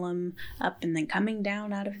one column up and then coming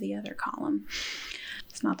down out of the other column.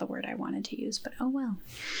 It's not the word I wanted to use, but oh well.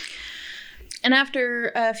 And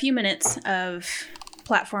after a few minutes of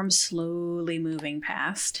platforms slowly moving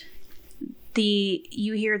past,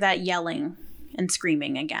 you hear that yelling and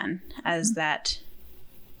screaming again as that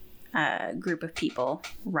group of people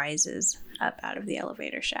rises up out of the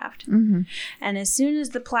elevator shaft. And as soon as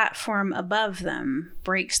the platform above them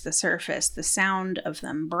breaks the surface, the sound of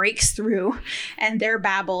them breaks through and their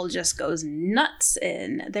babble just goes nuts.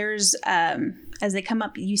 And there's, as they come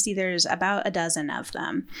up, you see there's about a dozen of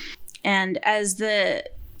them. And as the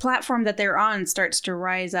platform that they're on starts to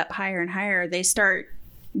rise up higher and higher,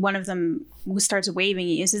 one of them starts waving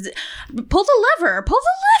at you and says, pull the lever.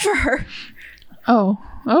 Oh,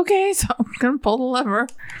 okay. So I'm going to pull the lever.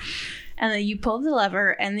 And then you pull the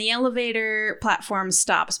lever and the elevator platform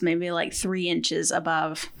stops maybe like 3 inches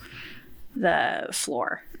above the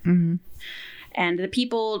floor. Mm-hmm. And the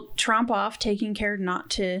people tromp off, taking care not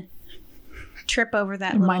to trip over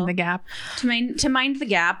that little... Mind the gap. To mind the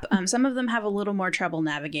gap. Some of them have a little more trouble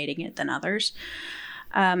navigating it than others.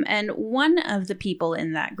 And one of the people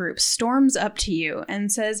in that group storms up to you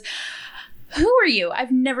and says, "Who are you?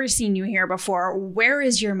 I've never seen you here before. Where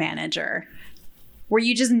is your manager? Were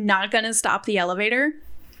you just not going to stop the elevator?"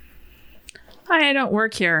 I don't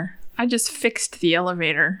work here. I just fixed the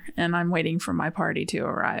elevator and I'm waiting for my party to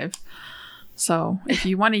arrive. So if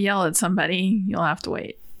you want to yell at somebody, you'll have to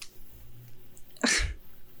wait.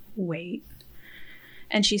 Wait.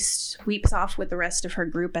 And she sweeps off with the rest of her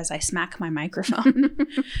group as I smack my microphone.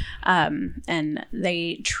 And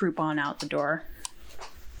they troop on out the door.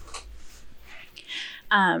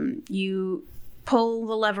 You pull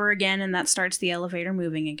the lever again, and that starts the elevator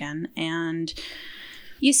moving again. And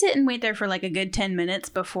you sit and wait there for like a good 10 minutes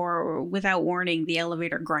before, without warning, the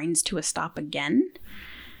elevator grinds to a stop again.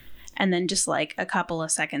 And then just like a couple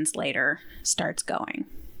of seconds later, starts going.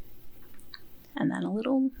 And then a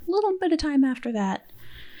little bit of time after that,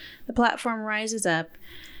 the platform rises up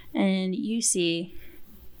and you see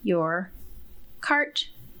your cart,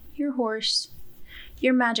 your horse,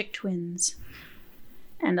 your magic twins,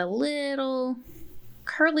 and a little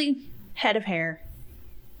curly head of hair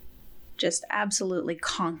just absolutely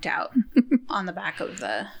conked out on the back of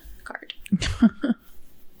the cart.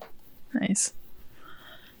 Nice.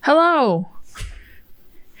 Hello.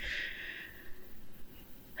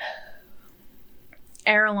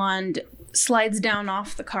 Erlond slides down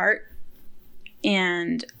off the cart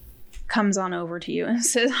and comes on over to you and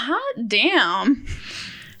says, "Hot damn.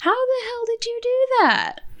 How the hell did you do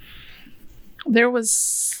that?" There was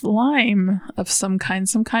slime of some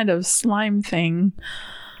kind of slime thing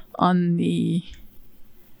on the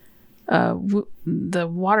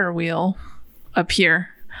water wheel up here.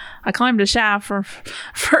 I climbed a shaft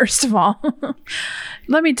first of all.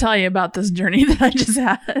 Let me tell you about this journey that I just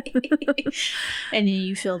had. And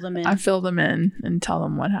you fill them in. I fill them in and tell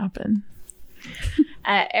them what happened.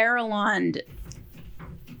 Erlond.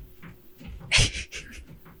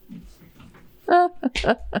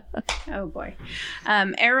 Oh boy.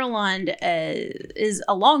 Erlond is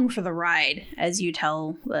along for the ride as you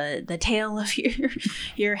tell the tale of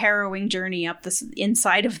your harrowing journey up this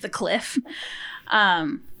inside of the cliff.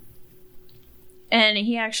 And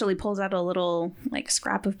he actually pulls out a little like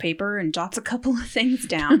scrap of paper and jots a couple of things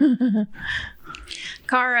down.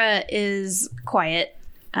 Kara is quiet,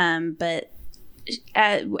 but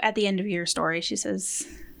at the end of your story, she says,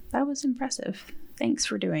 "That was impressive. Thanks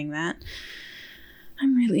for doing that.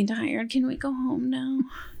 I'm really tired. Can we go home now?"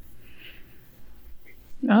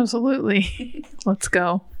 Absolutely. Let's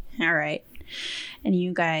go. All right. And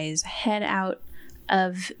you guys head out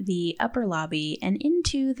of the upper lobby and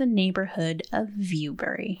into the neighborhood of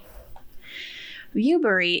Viewbury.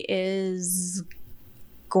 Viewbury is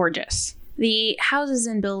gorgeous. The houses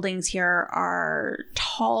and buildings here are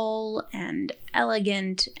tall and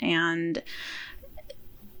elegant and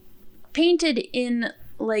painted in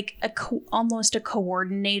like almost a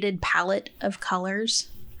coordinated palette of colors.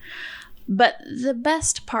 But the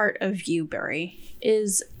best part of Viewbury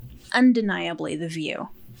is undeniably the view,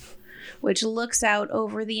 which looks out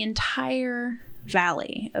over the entire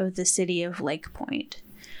valley of the city of Lake Point.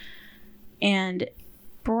 And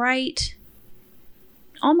bright,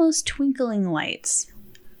 almost twinkling lights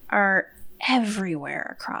are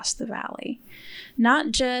everywhere across the valley.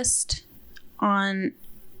 Not just on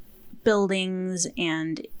buildings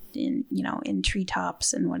and in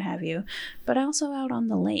treetops and what have you, but also out on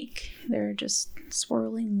the lake. They're just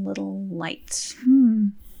swirling little lights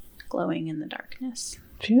glowing in the darkness.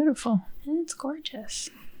 Beautiful. And it's gorgeous.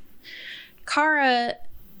 Kara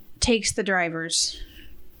takes the driver's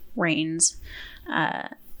reins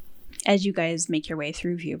as you guys make your way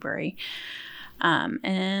through Viewbury.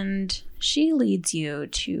 And she leads you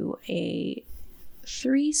to a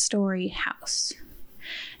 3-story house.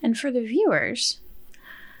 And for the viewers,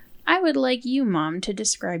 I would like you, Mom, to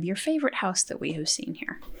describe your favorite house that we have seen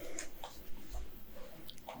here.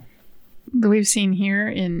 That we've seen here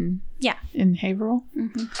in Haverhill?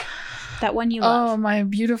 Mm-hmm. That one you love. Oh, my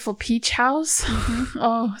beautiful peach house. Mm-hmm.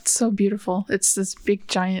 Oh, it's so beautiful. It's this big,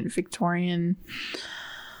 giant Victorian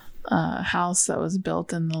house that was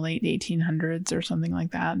built in the late 1800s or something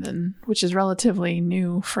like that, and which is relatively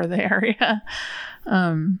new for the area,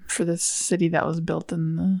 for this city that was built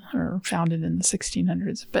or founded in the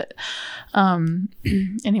 1600s. But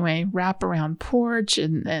anyway, wraparound porch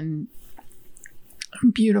and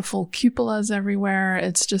beautiful cupolas everywhere.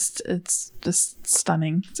 It's just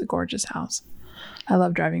stunning. It's a gorgeous house. I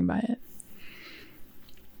love driving by it.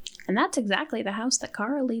 And that's exactly the house that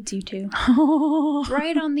Kara leads you to. Oh.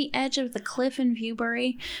 Right on the edge of the cliff in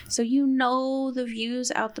Viewbury. So you know the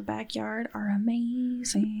views out the backyard are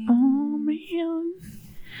amazing. Oh, man.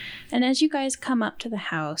 And as you guys come up to the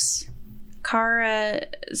house,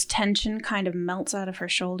 Kara's tension kind of melts out of her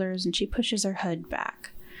shoulders and she pushes her hood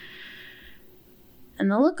back. And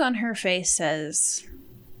the look on her face says,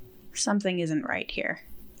 something isn't right here.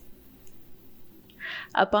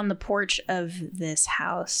 Up on the porch of this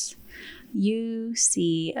house, you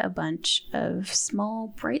see a bunch of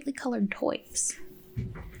small, brightly colored toys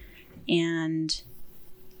and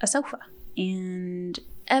a sofa and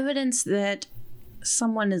evidence that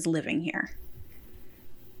someone is living here.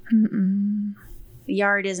 Mm-mm. The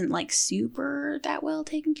yard isn't like super that well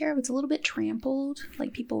taken care of. It's a little bit trampled,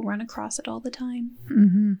 like people run across it all the time.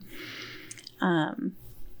 Mm-hmm.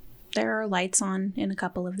 There are lights on in a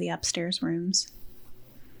couple of the upstairs rooms.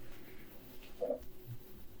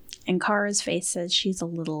 And Kara's face says she's a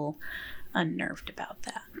little unnerved about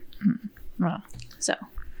that. Well, So,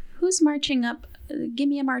 who's marching up? Give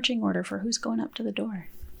me a marching order for who's going up to the door.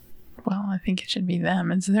 well, I think it should be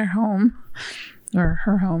them. It's their home. Or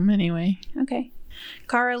her home, anyway. Okay.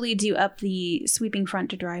 Kara leads you up the sweeping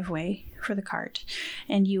front driveway for the cart,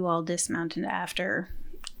 and you all dismount after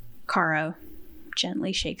Kara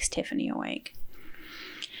gently shakes Tiffany awake.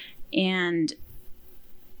 And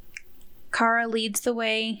Kara leads the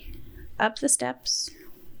way up the steps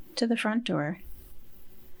to the front door.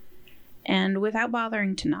 And without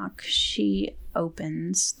bothering to knock, she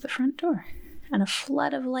opens the front door. And a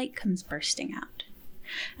flood of light comes bursting out.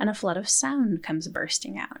 And a flood of sound comes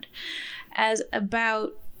bursting out. As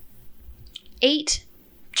about 8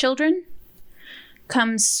 children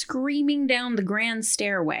come screaming down the grand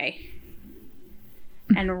stairway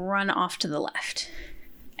and run off to the left.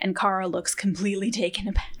 And Kara looks completely taken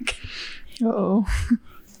aback. Uh-oh.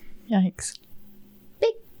 Yikes.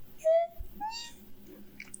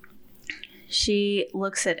 She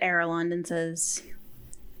looks at Erelond and says,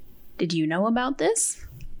 "Did you know about this?"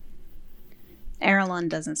 Erelond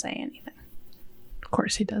doesn't say anything. Of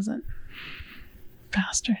course he doesn't.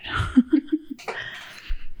 Bastard.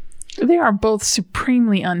 They are both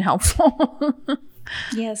supremely unhelpful.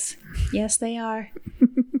 Yes. Yes, they are.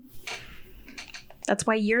 That's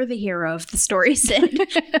why you're the hero of the story, Sid.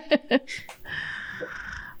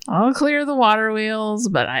 I'll clear the water wheels,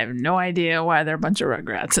 but I have no idea why there are a bunch of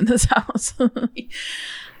rugrats in this house.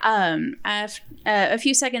 A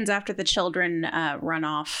few seconds after the children run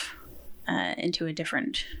off into a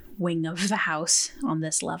different wing of the house on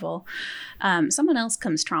this level, someone else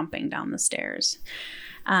comes tromping down the stairs.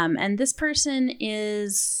 And this person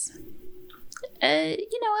is,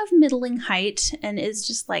 of middling height and is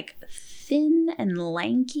just like thin and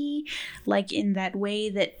lanky, like in that way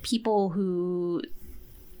that people who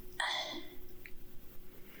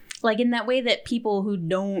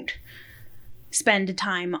don't spend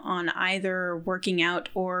time on either working out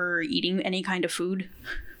or eating any kind of food,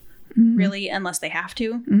 really, unless they have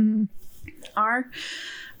to, are,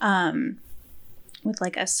 with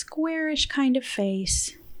like a squarish kind of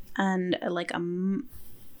face and like a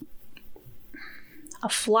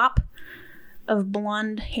flop of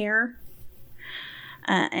blonde hair,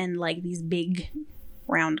 and like these big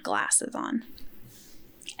round glasses on.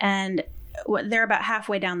 And they're about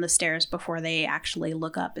halfway down the stairs before they actually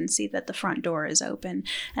look up and see that the front door is open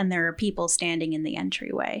and there are people standing in the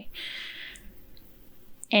entryway.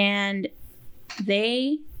 And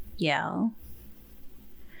they yell,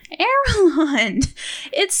 "Erelond,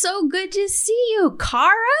 it's so good to see you.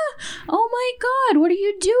 Kara? Oh my God, what are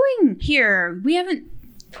you doing here?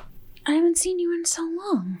 I haven't seen you in so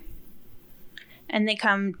long." And they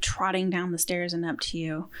come trotting down the stairs and up to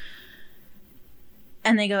you.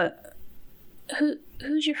 And they go,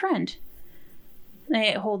 Who's your friend?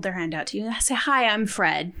 They hold their hand out to you. I say, "Hi, I'm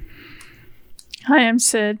Fred." Hi, I'm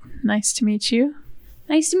Sid. Nice to meet you.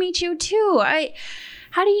 "Nice to meet you too.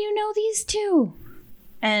 How do you know these two?"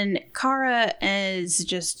 And Kara is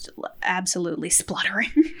just absolutely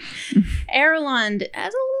spluttering. Erelond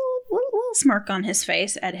has a little smirk on his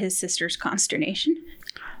face at his sister's consternation.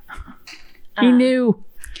 He knew.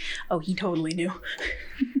 Oh, he totally knew.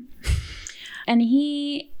 And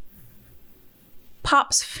he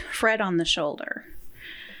pops Fred on the shoulder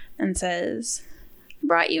and says,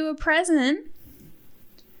 "Brought you a present.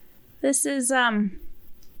 This is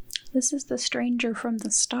the stranger from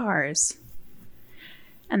the stars."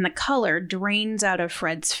 And the color drains out of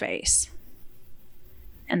Fred's face.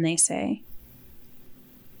 And they say,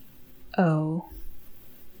 "Oh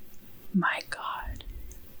my God."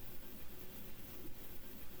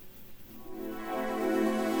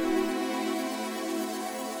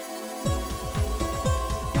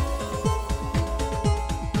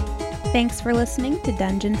 Thanks for listening to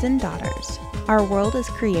Dungeons and Daughters. Our world is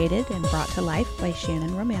created and brought to life by Shannon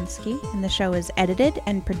Romansky, and the show is edited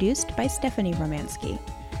and produced by Stephanie Romansky.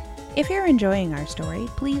 If you're enjoying our story,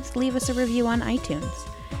 please leave us a review on iTunes.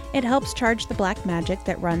 It helps charge the black magic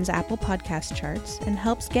that runs Apple Podcast charts and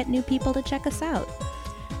helps get new people to check us out.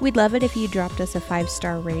 We'd love it if you dropped us a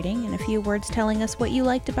 5-star rating and a few words telling us what you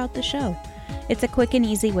liked about the show. It's a quick and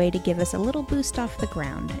easy way to give us a little boost off the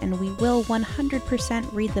ground, and we will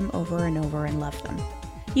 100% read them over and over and love them.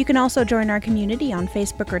 You can also join our community on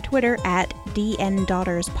Facebook or Twitter at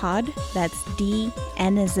DNDaughtersPod. That's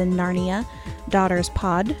DN as in Narnia, Daughters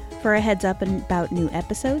Pod, for a heads up about new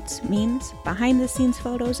episodes, memes, behind the scenes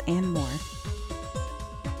photos, and more.